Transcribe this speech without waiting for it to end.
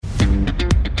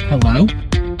Hello?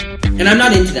 And I'm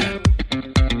not into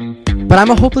that. But I'm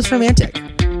a hopeless romantic.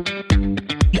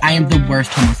 I am the worst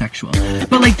homosexual.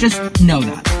 But, just know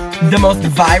that. The most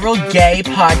viral gay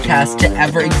podcast to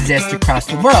ever exist across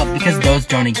the world, because those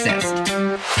don't exist.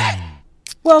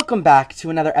 Welcome back to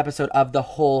another episode of the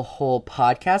Whole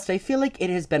Podcast. I feel like it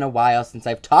has been a while since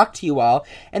I've talked to you all,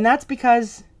 and that's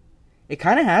because it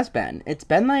kind of has been. It's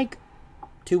been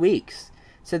 2 weeks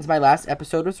since my last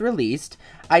episode was released.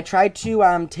 I tried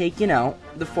to take, the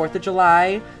 4th of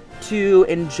July to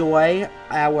enjoy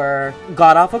our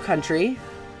god-awful country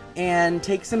and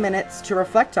take some minutes to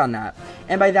reflect on that.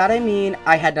 And by that I mean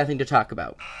I had nothing to talk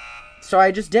about. So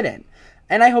I just didn't.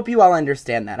 And I hope you all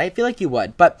understand that. I feel like you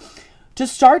would. But to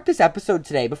start this episode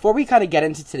today, before we kind of get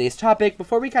into today's topic,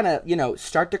 before we kind of,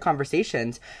 start the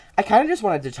conversations, I kind of just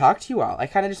wanted to talk to you all. I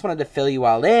kind of just wanted to fill you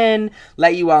all in,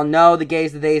 let you all know, the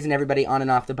gays, the theys, and everybody on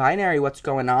and off the binary, what's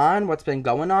going on, what's been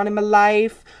going on in my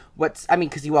life,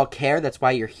 because you all care, that's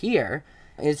why you're here,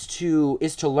 is to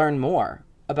learn more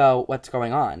about what's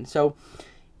going on. So,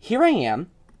 here I am,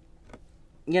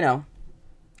 in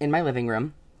my living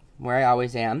room, where I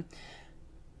always am.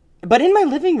 But in my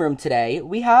living room today,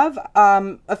 we have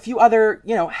a few other,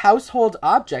 household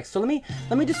objects. So let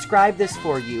me describe this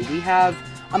for you. We have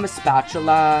a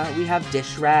spatula. We have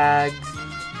dish rags.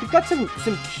 We've got some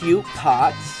cute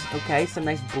pots. Okay, some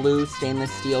nice blue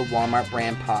stainless steel Walmart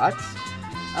brand pots.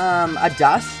 A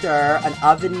duster, an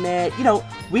oven mitt.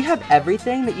 We have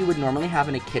everything that you would normally have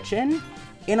in a kitchen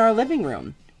in our living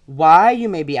room. Why, you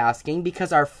may be asking?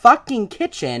 Because our fucking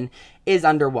kitchen is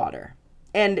underwater.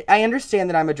 And I understand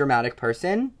that I'm a dramatic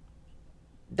person.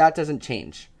 That doesn't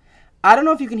change. I don't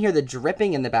know if you can hear the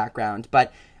dripping in the background,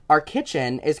 but our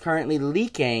kitchen is currently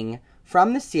leaking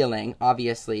from the ceiling,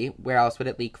 obviously. Where else would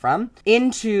it leak from?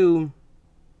 Into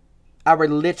our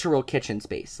literal kitchen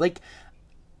space.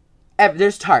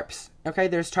 There's tarps, okay?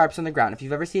 There's tarps on the ground. If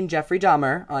you've ever seen Jeffrey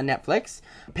Dahmer on Netflix,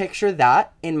 picture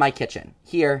that in my kitchen.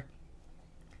 Here,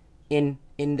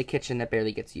 in the kitchen that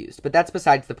barely gets used. But that's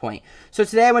besides the point. So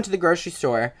today I went to the grocery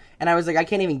store, and I was like, I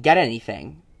can't even get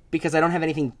anything because I don't have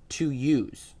anything to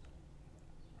use.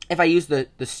 If I use the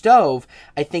stove,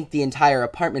 I think the entire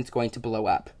apartment's going to blow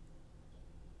up.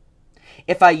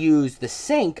 If I use the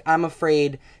sink, I'm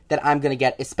afraid that I'm going to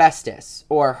get asbestos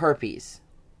or herpes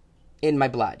in my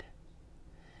blood.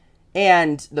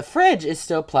 And the fridge is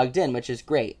still plugged in, which is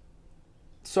great.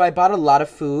 So I bought a lot of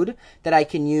food that I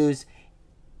can use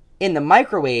in the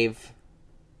microwave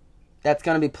that's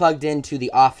going to be plugged into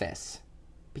the office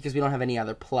because we don't have any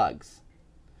other plugs.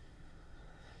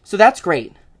 So that's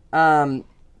great.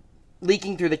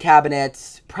 Leaking through the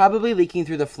cabinets, probably leaking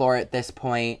through the floor at this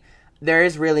point. There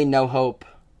is really no hope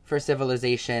for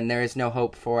civilization. There is no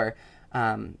hope for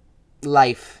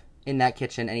life in that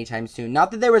kitchen anytime soon.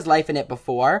 Not that there was life in it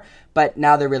before, but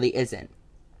now there really isn't.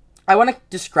 I want to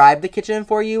describe the kitchen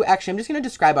for you. Actually, I'm just going to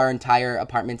describe our entire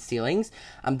apartment ceilings.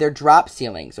 They're drop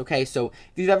ceilings, okay? So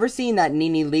if you've ever seen that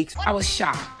Nene Leakes... I was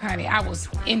shocked, honey. I was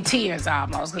in tears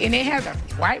almost. And it has a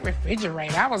white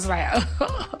refrigerator. I was like,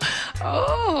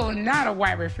 oh, not a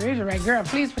white refrigerator. Girl,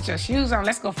 please put your shoes on.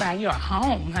 Let's go find you a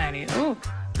home, honey. Ooh,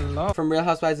 Lord. From Real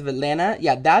Housewives of Atlanta.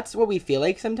 Yeah, that's what we feel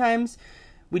like sometimes.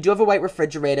 We do have a white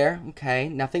refrigerator, okay?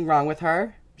 Nothing wrong with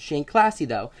her. She ain't classy,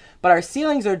 though. But our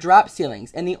ceilings are drop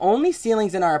ceilings. And the only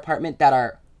ceilings in our apartment that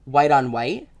are white on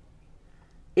white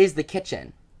is the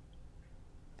kitchen.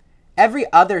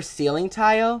 Every other ceiling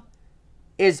tile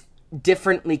is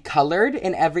differently colored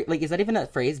in every... is that even a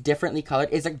phrase? Differently colored?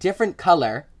 Is a different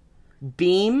color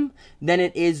beam than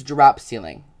it is drop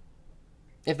ceiling.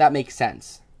 If that makes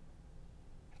sense.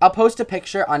 I'll post a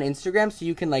picture on Instagram so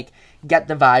you can, get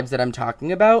the vibes that I'm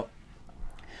talking about.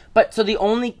 But, so the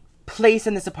only place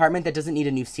in this apartment that doesn't need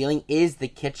a new ceiling is the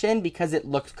kitchen because it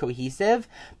looks cohesive,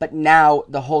 but now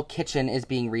the whole kitchen is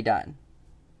being redone.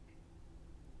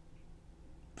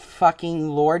 Fucking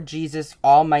Lord Jesus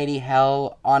Almighty,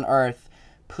 hell on earth,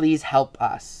 please help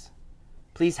us.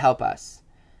 Please help us.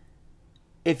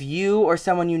 If you or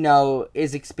someone you know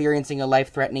is experiencing a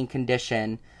life-threatening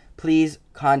condition, please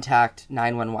contact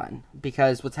 911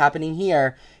 because what's happening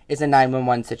here is a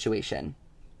 911 situation.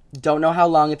 Don't know how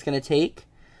long it's going to take.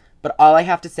 But all I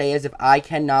have to say is if I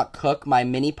cannot cook my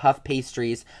mini puff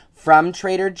pastries from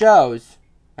Trader Joe's,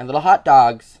 my little hot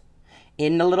dogs,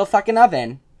 in the little fucking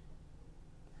oven,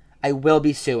 I will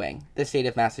be suing the state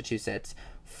of Massachusetts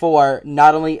for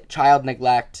not only child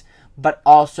neglect, but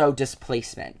also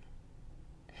displacement.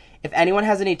 If anyone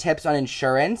has any tips on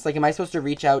insurance, am I supposed to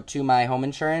reach out to my home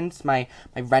insurance, my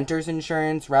renter's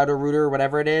insurance, Roto-Rooter,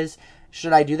 whatever it is?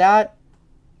 Should I do that?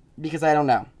 Because I don't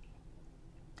know.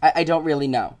 I don't really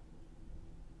know.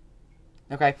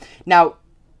 Okay? Now,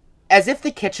 as if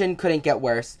the kitchen couldn't get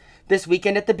worse, this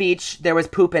weekend at the beach, there was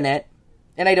poop in it.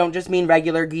 And I don't just mean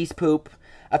regular geese poop.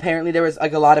 Apparently there was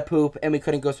like a lot of poop and we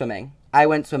couldn't go swimming. I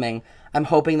went swimming. I'm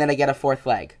hoping that I get a 4th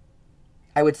leg.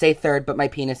 I would say 3rd, but my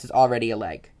penis is already a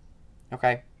leg.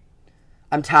 Okay?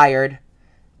 I'm tired.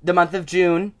 The month of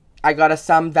June, I got a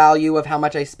sum value of how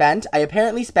much I spent. I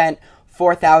apparently spent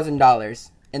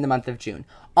 $4,000 in the month of June.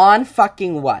 On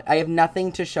fucking what? I have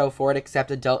nothing to show for it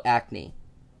except adult acne.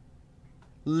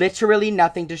 Literally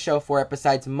nothing to show for it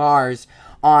besides Mars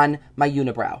on my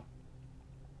unibrow.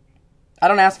 I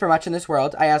don't ask for much in this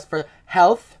world. I ask for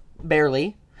health,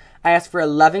 barely. I ask for a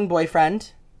loving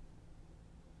boyfriend.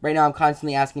 Right now I'm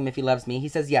constantly asking him if he loves me. He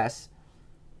says yes.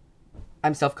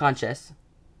 I'm self-conscious.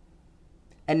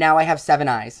 And now I have 7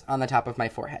 eyes on the top of my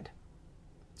forehead.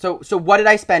 So what did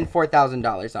I spend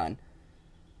 $4,000 on?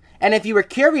 And if you were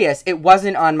curious, it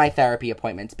wasn't on my therapy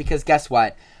appointments. Because guess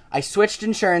what? I switched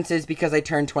insurances because I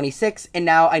turned 26. And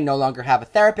now I no longer have a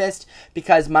therapist.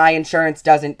 Because my insurance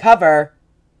doesn't cover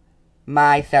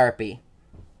my therapy.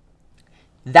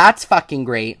 That's fucking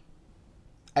great.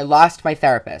 I lost my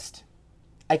therapist.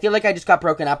 I feel like I just got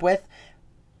broken up with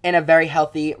in a very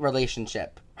healthy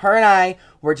relationship. Her and I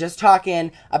were just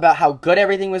talking about how good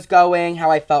everything was going, how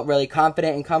I felt really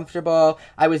confident and comfortable.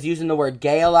 I was using the word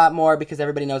gay a lot more because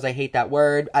everybody knows I hate that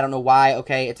word. I don't know why.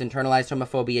 Okay, it's internalized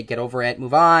homophobia. Get over it.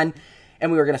 Move on.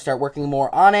 And we were going to start working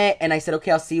more on it. And I said,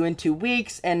 okay, I'll see you in 2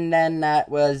 weeks. And then that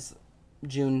was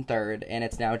June 3rd. And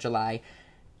it's now July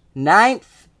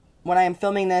 9th when I am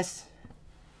filming this.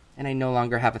 And I no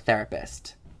longer have a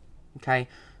therapist. Okay?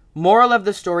 Moral of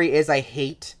the story is I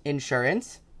hate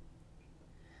insurance.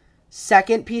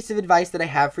 Second piece of advice that I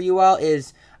have for you all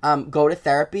is go to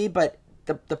therapy, but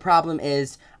the problem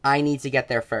is I need to get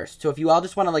there first. So if you all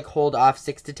just want to like hold off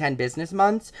 6 to 10 business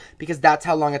months, because that's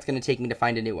how long it's going to take me to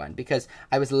find a new one. Because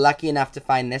I was lucky enough to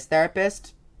find this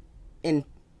therapist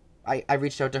I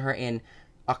reached out to her in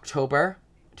October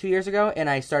 2 years ago, and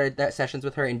I started that sessions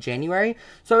with her in January.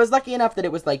 So I was lucky enough that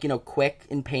it was like, quick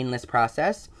and painless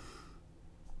process.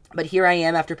 But here I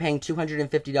am after paying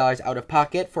 $250 out of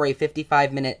pocket for a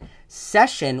 55-minute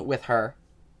session with her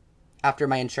after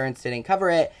my insurance didn't cover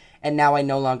it, and now I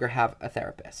no longer have a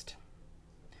therapist.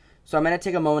 So I'm going to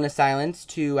take a moment of silence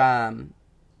to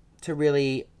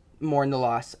really mourn the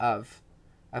loss of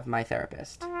my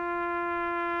therapist. The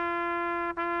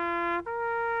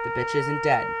bitch isn't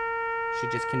dead. She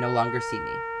just can no longer see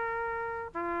me.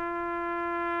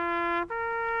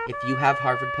 If you have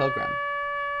Harvard Pilgrim,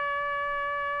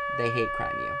 they hate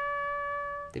crime you.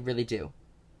 They really do.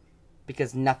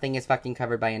 Because nothing is fucking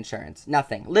covered by insurance.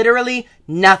 Nothing. Literally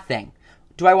nothing.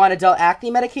 Do I want adult acne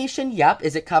medication? Yup.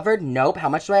 Is it covered? Nope. How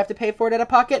much do I have to pay for it out of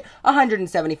pocket?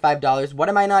 $175. What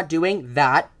am I not doing?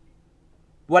 That.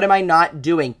 What am I not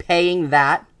doing? Paying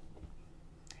that.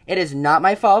 It is not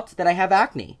my fault that I have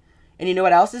acne. And you know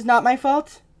what else is not my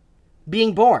fault?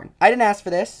 Being born. I didn't ask for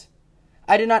this.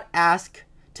 I did not ask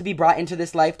to be brought into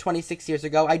this life 26 years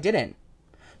ago. I didn't.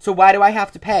 So why do I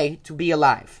have to pay to be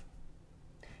alive?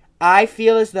 I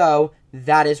feel as though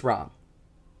that is wrong.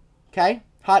 Okay?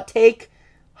 Hot take.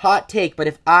 But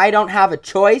if I don't have a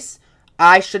choice,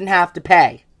 I shouldn't have to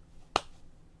pay.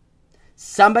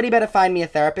 Somebody better find me a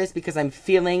therapist because I'm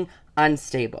feeling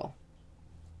unstable.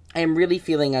 I am really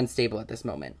feeling unstable at this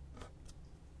moment.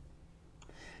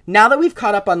 Now that we've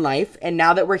caught up on life, and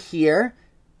now that we're here,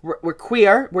 we're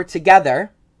queer, we're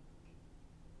together,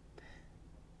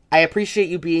 I appreciate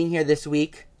you being here this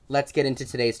week. Let's get into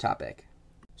today's topic.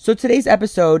 So today's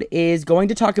episode is going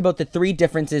to talk about the 3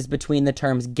 differences between the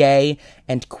terms gay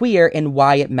and queer and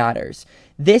why it matters.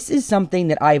 This is something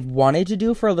that I've wanted to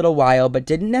do for a little while, but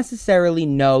didn't necessarily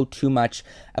know too much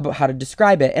about how to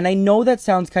describe it. And I know that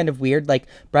sounds kind of weird, like,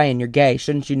 Brian, you're gay.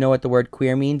 Shouldn't you know what the word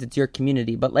queer means? It's your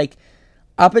community. But like,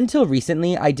 up until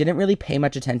recently, I didn't really pay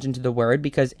much attention to the word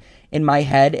because in my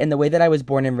head and the way that I was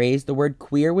born and raised, the word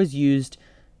queer was used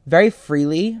very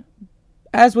freely,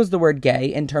 as was the word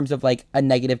gay, in terms of like a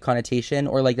negative connotation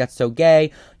or like, that's so gay,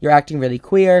 you're acting really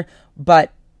queer.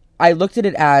 But I looked at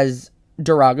it as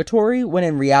derogatory when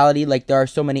in reality, like, there are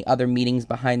so many other meanings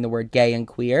behind the word gay and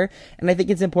queer. And I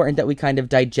think it's important that we kind of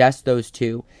digest those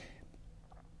two.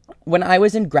 When I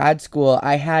was in grad school,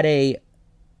 I had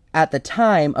at the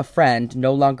time, a friend,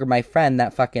 no longer my friend,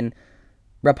 that fucking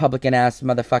Republican ass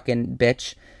motherfucking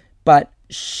bitch, but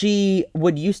she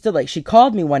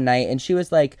called me one night and she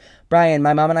was like, Brian,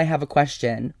 my mom and I have a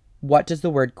question. What does the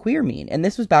word queer mean? And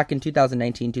this was back in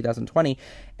 2019, 2020.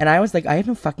 And I was like, I have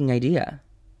no fucking idea.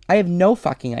 I have no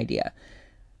fucking idea.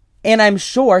 And I'm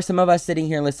sure some of us sitting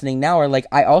here listening now are like,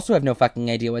 I also have no fucking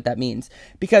idea what that means.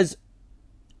 Because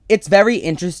it's very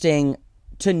interesting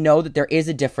to know that there is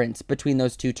a difference between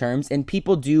those two terms, and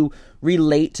people do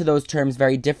relate to those terms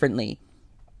very differently.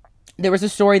 There was a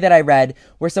story that I read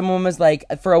where someone was like,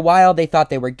 for a while they thought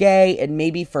they were gay, and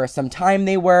maybe for some time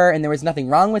they were, and there was nothing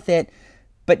wrong with it.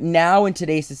 But now in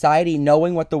today's society,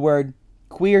 knowing what the word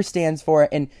queer stands for,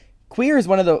 and queer is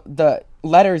one of the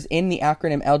letters in the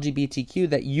acronym LGBTQ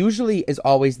that usually is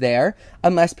always there,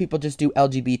 unless people just do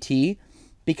LGBT,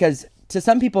 because to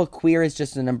some people, queer is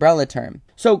just an umbrella term.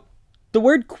 So the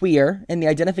word queer and the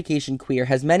identification queer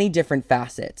has many different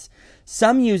facets.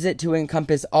 Some use it to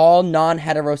encompass all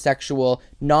non-heterosexual,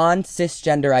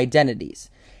 non-cisgender identities.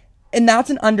 And that's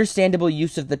an understandable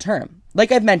use of the term.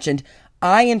 Like I've mentioned,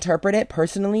 I interpret it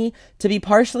personally to be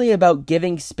partially about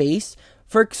giving space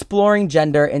for exploring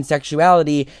gender and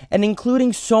sexuality and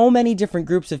including so many different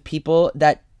groups of people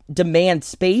that demand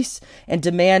space and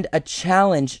demand a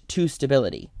challenge to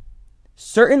stability.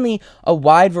 Certainly, a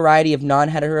wide variety of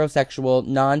non-heterosexual,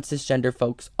 non-cisgender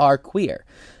folks are queer.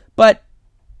 But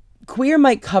queer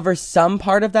might cover some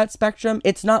part of that spectrum.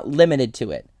 It's not limited to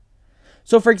it.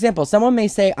 So, for example, someone may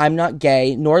say, I'm not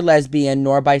gay, nor lesbian,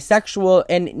 nor bisexual,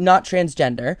 and not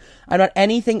transgender. I'm not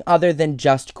anything other than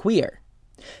just queer.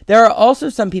 There are also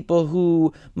some people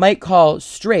who might call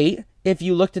straight if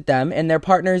you looked at them and their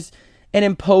partners and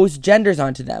imposed genders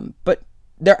onto them, but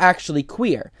they're actually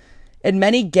queer. And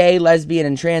many gay, lesbian,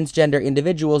 and transgender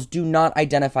individuals do not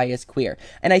identify as queer.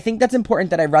 And I think that's important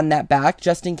that I run that back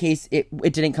just in case it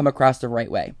didn't come across the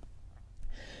right way.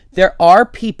 There are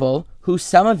people who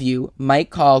some of you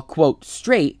might call, quote,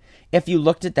 straight if you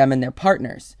looked at them and their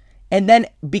partners. And then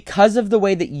because of the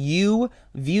way that you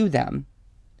view them,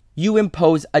 you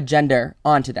impose a gender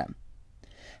onto them.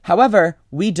 However,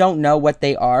 we don't know what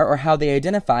they are or how they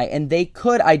identify, and they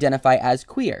could identify as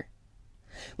queer.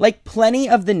 Like plenty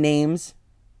of the names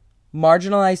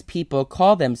marginalized people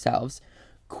call themselves,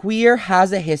 queer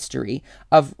has a history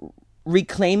of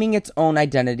reclaiming its own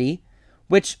identity,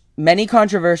 which many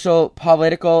controversial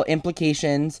political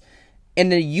implications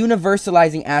and a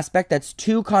universalizing aspect that's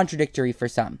too contradictory for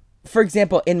some. For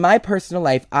example, in my personal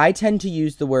life, I tend to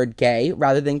use the word gay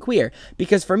rather than queer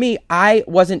because for me, I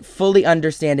wasn't fully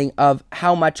understanding of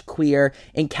how much queer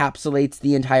encapsulates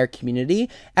the entire community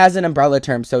as an umbrella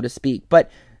term, so to speak. But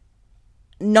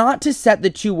not to set the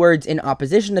two words in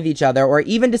opposition of each other or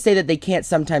even to say that they can't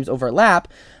sometimes overlap,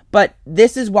 but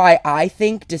this is why I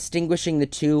think distinguishing the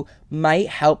two might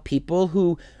help people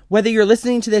who, whether you're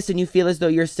listening to this and you feel as though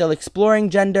you're still exploring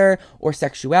gender or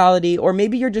sexuality, or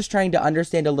maybe you're just trying to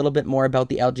understand a little bit more about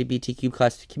the LGBTQ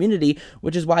plus community,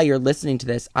 which is why you're listening to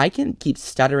this. I can keep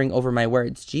stuttering over my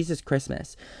words. Jesus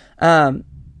Christmas.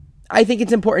 I think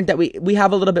it's important that we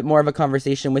have a little bit more of a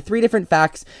conversation with 3 different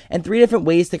facts and 3 different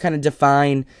ways to kind of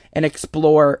define and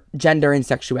explore gender and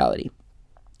sexuality.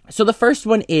 So the first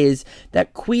one is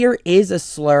that queer is a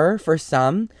slur for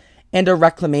some and a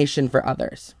reclamation for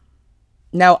others.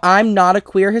 Now, I'm not a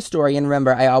queer historian.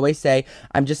 Remember, I always say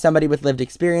I'm just somebody with lived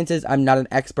experiences. I'm not an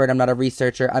expert. I'm not a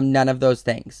researcher. I'm none of those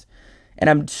things. And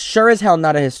I'm sure as hell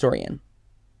not a historian.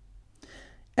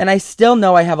 And I still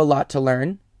know I have a lot to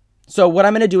learn. So what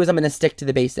I'm going to do is I'm going to stick to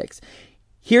the basics.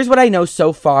 Here's what I know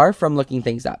so far from looking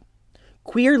things up.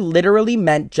 Queer literally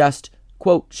meant just,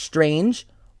 quote, strange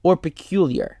or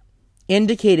peculiar,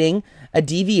 indicating a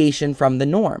deviation from the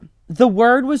norm. The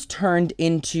word was turned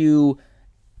into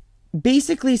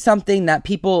basically something that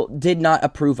people did not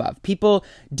approve of. People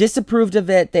disapproved of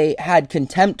it. They had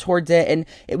contempt towards it. And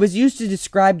it was used to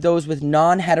describe those with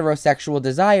non-heterosexual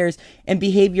desires and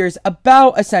behaviors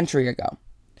about a century ago.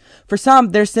 For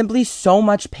some, there's simply so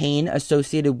much pain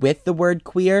associated with the word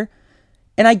queer.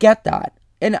 And I get that.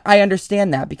 And I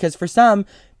understand that because for some,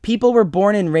 people were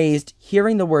born and raised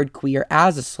hearing the word queer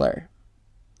as a slur.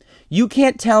 You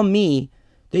can't tell me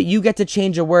that you get to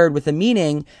change a word with a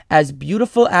meaning as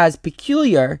beautiful as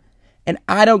peculiar, and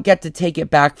I don't get to take it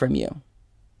back from you.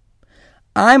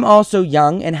 I'm also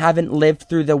young and haven't lived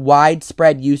through the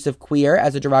widespread use of queer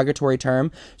as a derogatory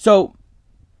term, so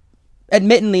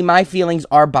admittedly, my feelings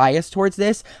are biased towards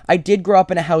this. I did grow up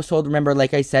in a household, remember,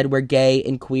 like I said, where gay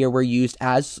and queer were used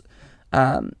as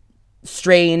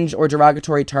strange or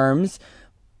derogatory terms.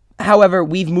 However,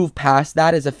 we've moved past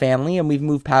that as a family, and we've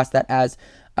moved past that as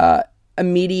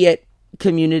immediate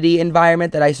community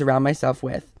environment that I surround myself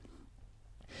with.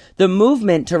 The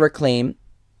movement to reclaim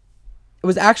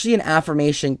was actually an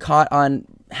affirmation caught on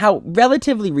how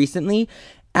relatively recently,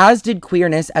 as did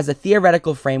queerness as a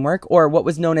theoretical framework, or what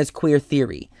was known as queer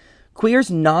theory. Queer's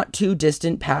not too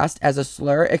distant past as a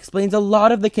slur explains a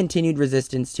lot of the continued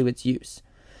resistance to its use.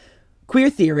 Queer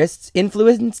theorists,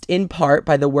 influenced in part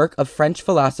by the work of French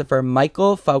philosopher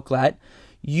Michel Foucault,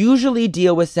 usually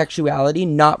deal with sexuality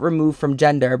not removed from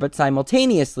gender, but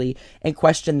simultaneously, and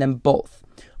question them both.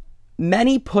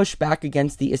 Many push back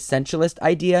against the essentialist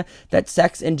idea that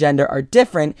sex and gender are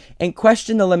different and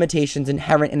question the limitations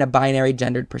inherent in a binary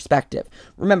gendered perspective.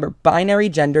 Remember, binary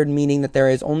gendered meaning that there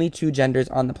is only two genders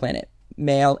on the planet,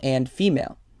 male and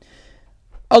female.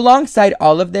 Alongside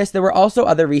all of this, there were also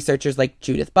other researchers like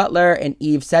Judith Butler and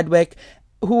Eve Sedgwick,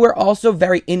 who were also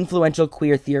very influential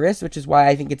queer theorists, which is why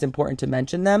I think it's important to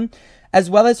mention them, as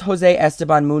well as Jose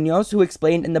Esteban Munoz, who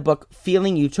explained in the book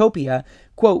Feeling Utopia,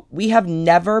 quote, "We have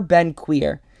never been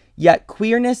queer, yet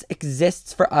queerness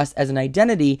exists for us as an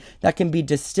identity that can be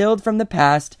distilled from the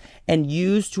past and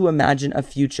used to imagine a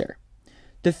future.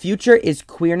 The future is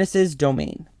queerness's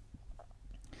domain."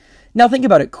 Now think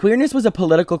about it. Queerness was a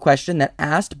political question that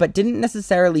asked but didn't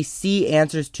necessarily see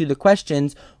answers to the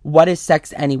questions, what is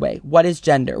sex anyway? What is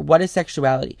gender? What is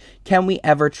sexuality? Can we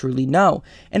ever truly know?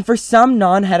 And for some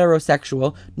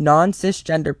non-heterosexual,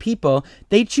 non-cisgender people,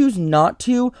 they choose not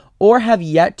to or have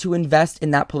yet to invest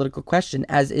in that political question,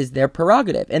 as is their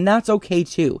prerogative. And that's okay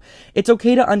too. It's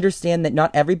okay to understand that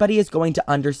not everybody is going to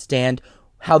understand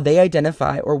how they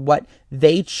identify or what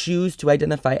they choose to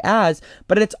identify as,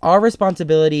 but it's our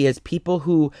responsibility as people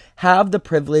who have the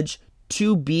privilege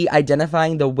to be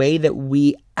identifying the way that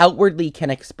we outwardly can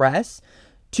express,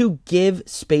 to give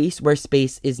space where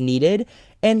space is needed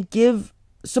and give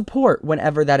support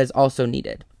whenever that is also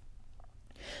needed.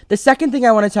 The second thing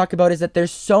I want to talk about is that there's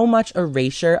so much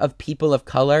erasure of people of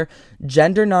color,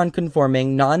 gender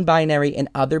non-conforming, non-binary, and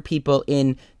other people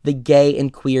in the gay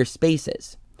and queer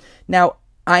spaces. Now,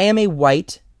 I am a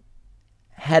white,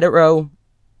 hetero...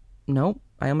 No,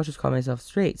 I almost just called myself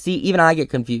straight. See, even I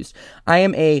get confused. I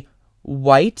am a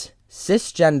white,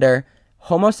 cisgender,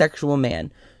 homosexual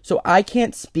man. So I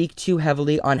can't speak too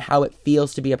heavily on how it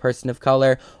feels to be a person of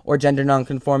color or gender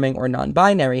non-conforming or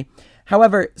non-binary.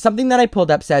 However, something that I pulled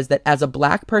up says that as a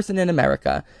black person in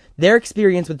America, their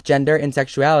experience with gender and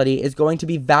sexuality is going to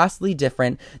be vastly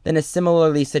different than a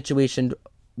similarly situated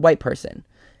white person.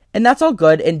 And that's all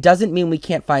good and doesn't mean we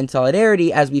can't find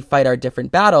solidarity as we fight our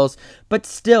different battles, but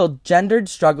still gendered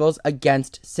struggles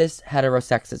against cis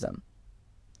heterosexism.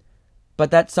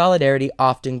 But that solidarity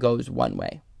often goes one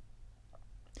way.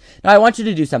 Now I want you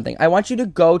to do something. I want you to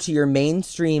go to your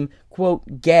mainstream,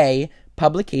 quote, gay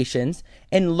publications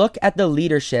and look at the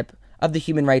leadership of the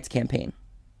Human Rights Campaign.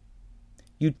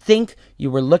 You'd think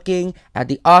you were looking at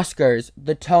the Oscars,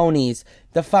 the Tonys,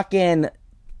 the fucking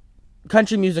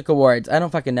Country Music Awards. I don't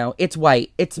fucking know. It's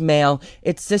white, it's male,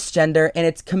 it's cisgender, and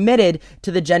it's committed to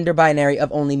the gender binary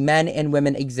of only men and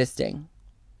women existing.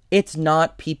 It's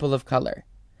not people of color.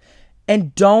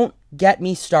 And don't get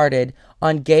me started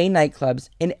on gay nightclubs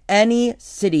in any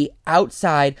city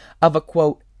outside of a,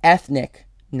 quote, ethnic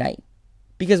night.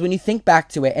 Because when you think back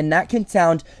to it, and that can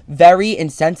sound very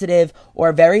insensitive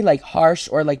or very like harsh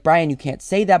or like, Brian, you can't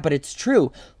say that, but it's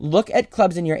true. Look at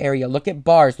clubs in your area. Look at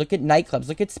bars. Look at nightclubs.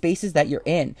 Look at spaces that you're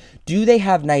in. Do they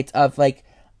have nights of like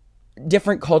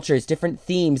different cultures, different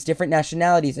themes, different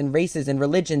nationalities and races and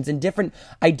religions and different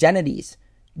identities?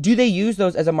 Do they use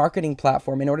those as a marketing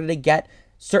platform in order to get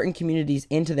certain communities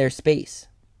into their space?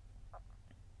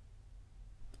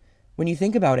 When you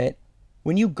think about it,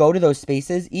 when you go to those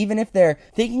spaces, even if they're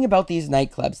thinking about these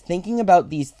nightclubs, thinking about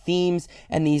these themes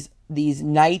and these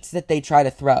nights that they try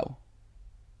to throw,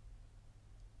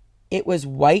 it was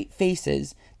white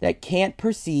faces that can't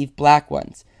perceive black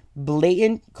ones,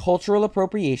 blatant cultural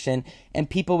appropriation, and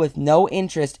people with no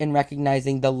interest in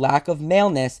recognizing the lack of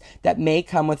maleness that may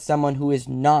come with someone who is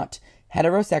not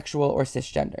heterosexual or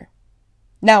cisgender.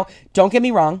 Now, don't get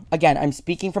me wrong. Again, I'm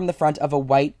speaking from the front of a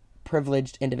white,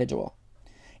 privileged individual.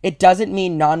 It doesn't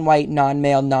mean non-white,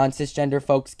 non-male, non-cisgender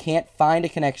folks can't find a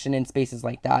connection in spaces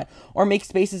like that or make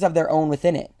spaces of their own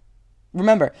within it.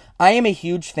 Remember, I am a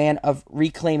huge fan of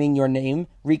reclaiming your name,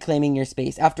 reclaiming your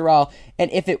space. After all,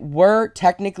 and if it were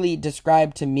technically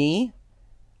described to me,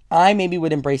 I maybe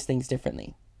would embrace things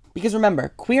differently. Because remember,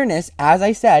 queerness, as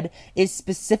I said, is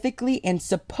specifically and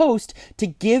supposed to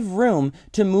give room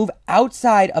to move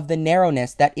outside of the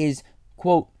narrowness that is,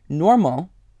 quote, normal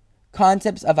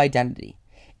concepts of identity.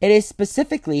 It is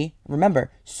specifically,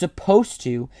 remember, supposed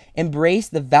to embrace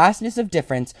the vastness of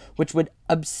difference, which would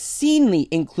obscenely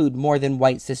include more than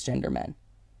white cisgender men.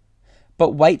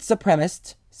 But white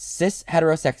supremacist cis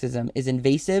heterosexism is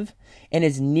invasive and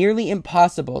is nearly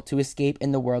impossible to escape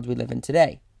in the world we live in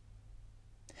today.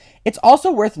 It's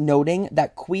also worth noting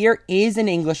that queer is an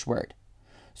English word.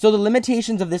 So the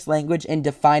limitations of this language in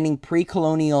defining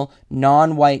pre-colonial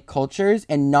non-white cultures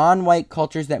and non-white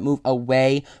cultures that move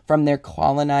away from their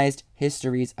colonized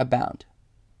histories abound.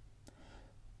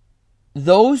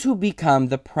 those who become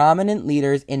the prominent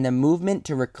leaders in the movement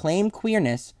to reclaim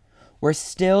queerness were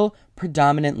still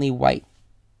predominantly white.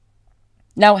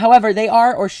 Now, however, they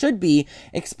are or should be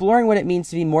exploring what it means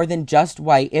to be more than just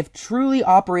white if truly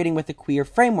operating with a queer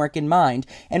framework in mind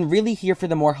and really here for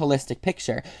the more holistic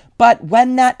picture. But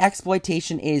when that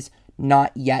exploitation is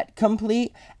not yet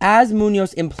complete, as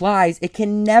Munoz implies, it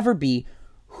can never be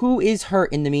who is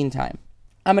hurt in the meantime.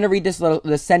 I'm going to read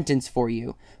this sentence for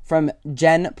you from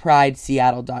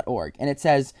genprideseattle.org, and it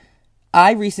says,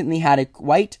 I recently had a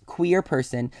white queer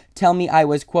person tell me I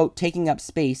was, quote, taking up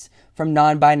space from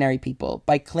non-binary people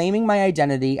by claiming my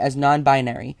identity as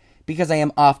non-binary because I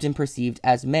am often perceived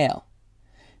as male.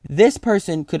 This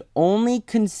person could only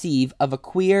conceive of a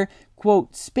queer,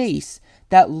 quote, space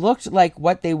that looked like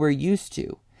what they were used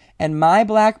to, and my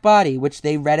black body, which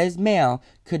they read as male,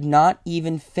 could not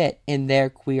even fit in their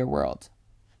queer world.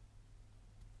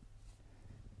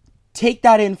 Take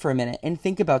that in for a minute and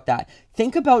think about that.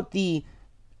 Think about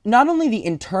not only the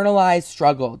internalized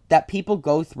struggle that people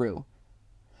go through,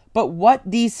 but what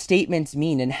these statements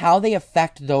mean and how they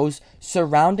affect those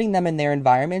surrounding them in their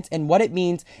environments and what it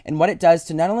means and what it does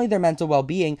to not only their mental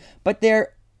well-being, but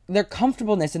their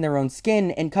comfortableness in their own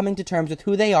skin and coming to terms with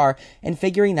who they are and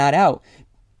figuring that out.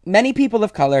 Many people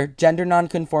of color, gender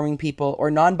non-conforming people,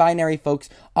 or non-binary folks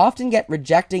often get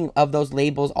rejecting of those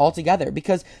labels altogether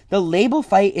because the label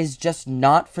fight is just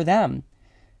not for them.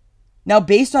 Now,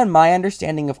 based on my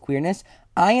understanding of queerness,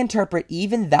 I interpret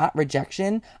even that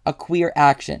rejection a queer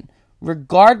action,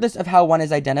 regardless of how one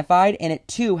is identified, and it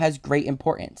too has great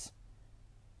importance.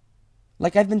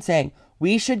 Like I've been saying,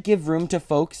 we should give room to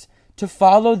folks to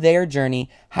follow their journey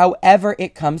however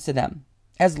it comes to them,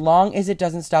 as long as it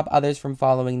doesn't stop others from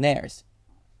following theirs.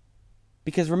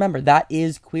 Because remember, that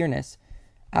is queerness,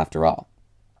 after all.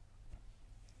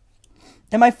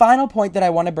 And my final point that I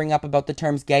want to bring up about the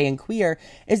terms gay and queer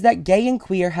is that gay and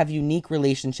queer have unique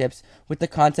relationships with the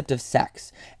concept of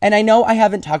sex. And I know I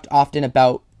haven't talked often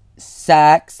about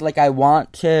sex like I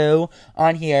want to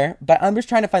on here, but I'm just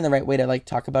trying to find the right way to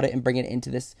talk about it and bring it into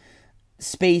this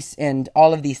space and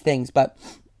all of these things. But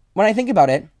when I think about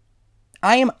it,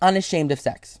 I am unashamed of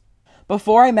sex.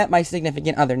 Before I met my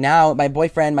significant other, now my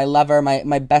boyfriend, my lover,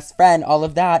 my best friend, all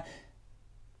of that,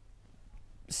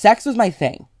 sex was my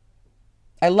thing.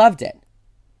 I loved it.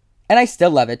 And I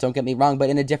still love it, don't get me wrong, but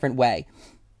in a different way.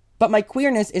 But my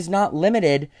queerness is not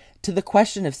limited to the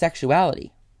question of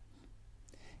sexuality.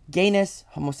 Gayness,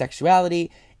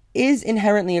 homosexuality, is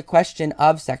inherently a question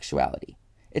of sexuality.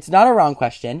 It's not a wrong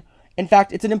question. In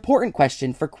fact, it's an important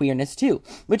question for queerness too,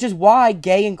 which is why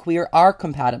gay and queer are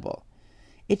compatible.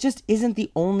 It just isn't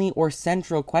the only or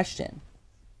central question.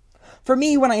 For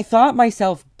me, when I thought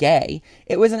myself gay,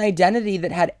 it was an identity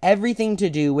that had everything to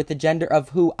do with the gender of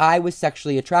who I was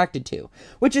sexually attracted to,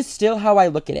 which is still how I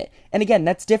look at it. And again,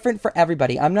 that's different for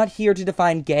everybody. I'm not here to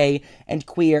define gay and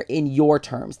queer in your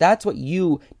terms. That's what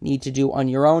you need to do on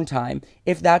your own time,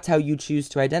 if that's how you choose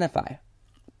to identify.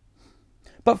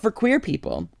 But for queer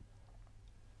people,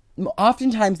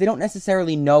 oftentimes they don't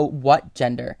necessarily know what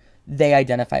gender they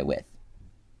identify with.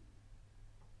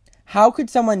 How could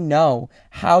someone know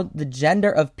how the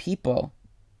gender of people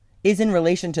is in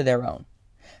relation to their own?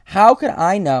 How could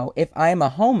I know if I'm a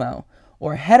homo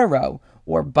or hetero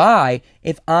or bi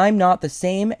if I'm not the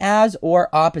same as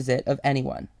or opposite of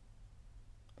anyone?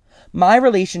 My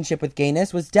relationship with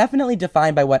gayness was definitely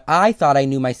defined by what I thought I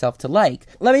knew myself to like.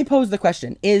 Let me pose the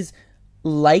question. Is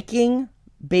liking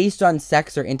based on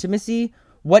sex or intimacy?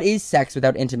 What is sex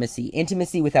without intimacy?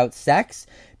 Intimacy without sex?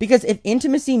 Because if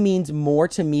intimacy means more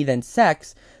to me than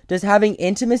sex, does having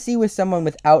intimacy with someone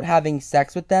without having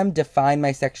sex with them define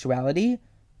my sexuality?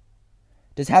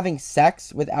 Does having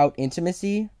sex without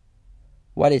intimacy?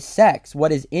 What is sex?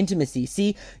 What is intimacy?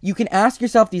 See, you can ask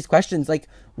yourself these questions like,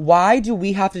 why do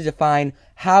we have to define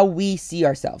how we see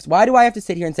ourselves? Why do I have to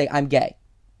sit here and say, I'm gay,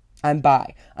 I'm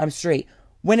bi, I'm straight?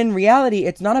 When in reality,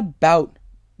 it's not about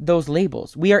those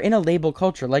labels. We are in a label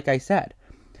culture, like I said.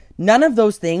 None of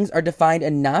those things are defined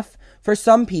enough for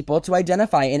some people to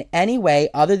identify in any way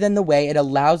other than the way it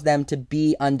allows them to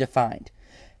be undefined.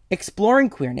 Exploring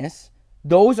queerness,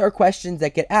 those are questions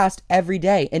that get asked every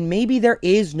day, and maybe there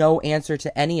is no answer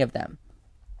to any of them.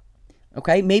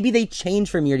 Okay? Maybe they change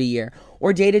from year to year,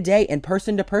 or day to day, and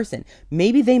person to person.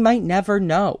 Maybe they might never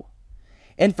know.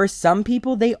 And for some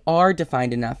people, they are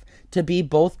defined enough to be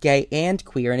both gay and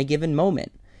queer in a given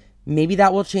moment. Maybe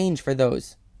that will change for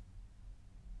those.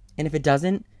 And if it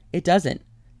doesn't, it doesn't.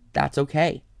 That's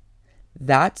okay.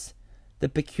 That's the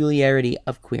peculiarity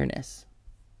of queerness.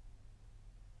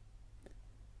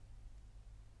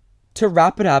 To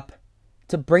wrap it up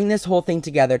to bring this whole thing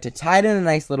together, to tie it in a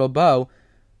nice little bow,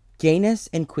 gayness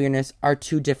and queerness are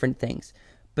two different things.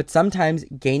 But sometimes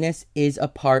gayness is a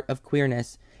part of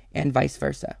queerness and vice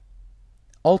versa.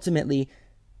 Ultimately,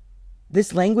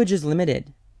 this language is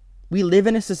limited. We live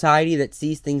in a society that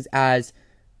sees things as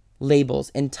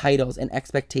labels and titles and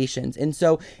expectations. And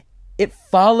so it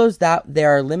follows that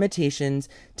there are limitations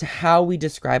to how we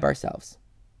describe ourselves.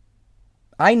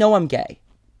 I know I'm gay,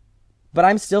 but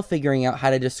I'm still figuring out how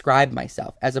to describe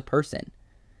myself as a person.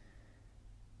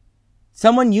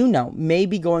 Someone you know may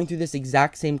be going through this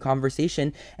exact same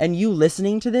conversation, and you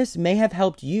listening to this may have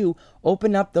helped you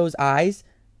open up those eyes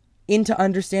into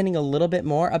understanding a little bit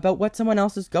more about what someone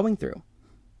else is going through.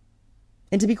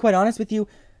 And to be quite honest with you,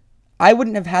 I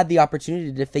wouldn't have had the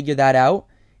opportunity to figure that out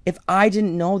if I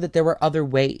didn't know that there were other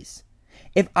ways.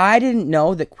 If I didn't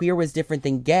know that queer was different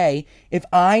than gay, if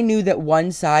I knew that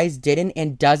one size didn't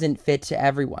and doesn't fit to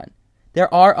everyone.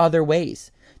 There are other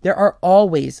ways. There are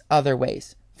always other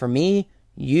ways. For me,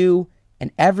 you,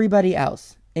 and everybody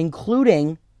else,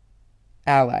 including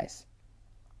allies.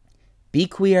 Be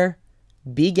queer,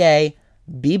 be gay,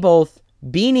 be both,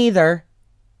 be neither,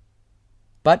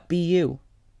 but be you.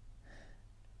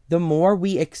 The more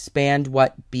we expand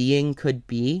what being could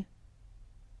be,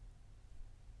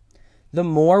 the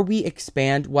more we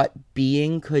expand what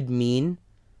being could mean,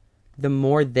 the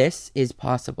more this is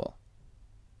possible.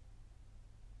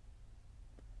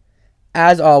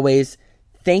 As always,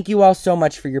 thank you all so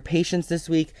much for your patience this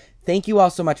week. Thank you all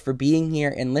so much for being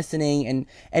here and listening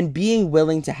and being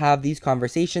willing to have these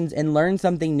conversations and learn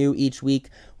something new each week.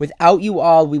 Without you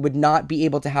all, we would not be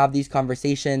able to have these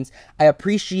conversations. I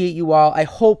appreciate you all. I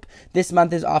hope this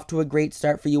month is off to a great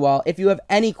start for you all. If you have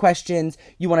any questions,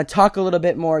 you want to talk a little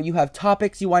bit more, you have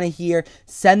topics you want to hear,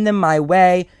 send them my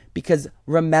way, because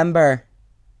remember,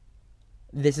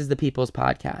 this is the People's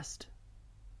Podcast.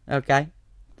 Okay?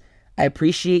 I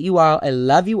appreciate you all. I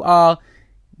love you all.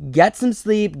 Get some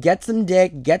sleep, get some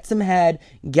dick, get some head,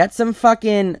 get some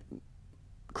fucking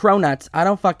cronuts. I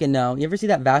don't fucking know. You ever see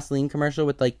that Vaseline commercial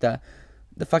with like the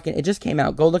fucking, it just came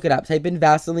out. Go look it up. Type in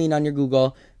Vaseline on your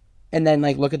Google and then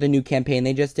like look at the new campaign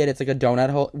they just did. It's like a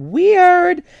donut hole.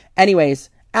 Weird.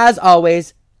 Anyways, as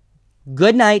always,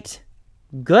 good night,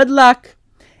 good luck,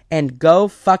 and go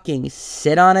fucking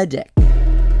sit on a dick.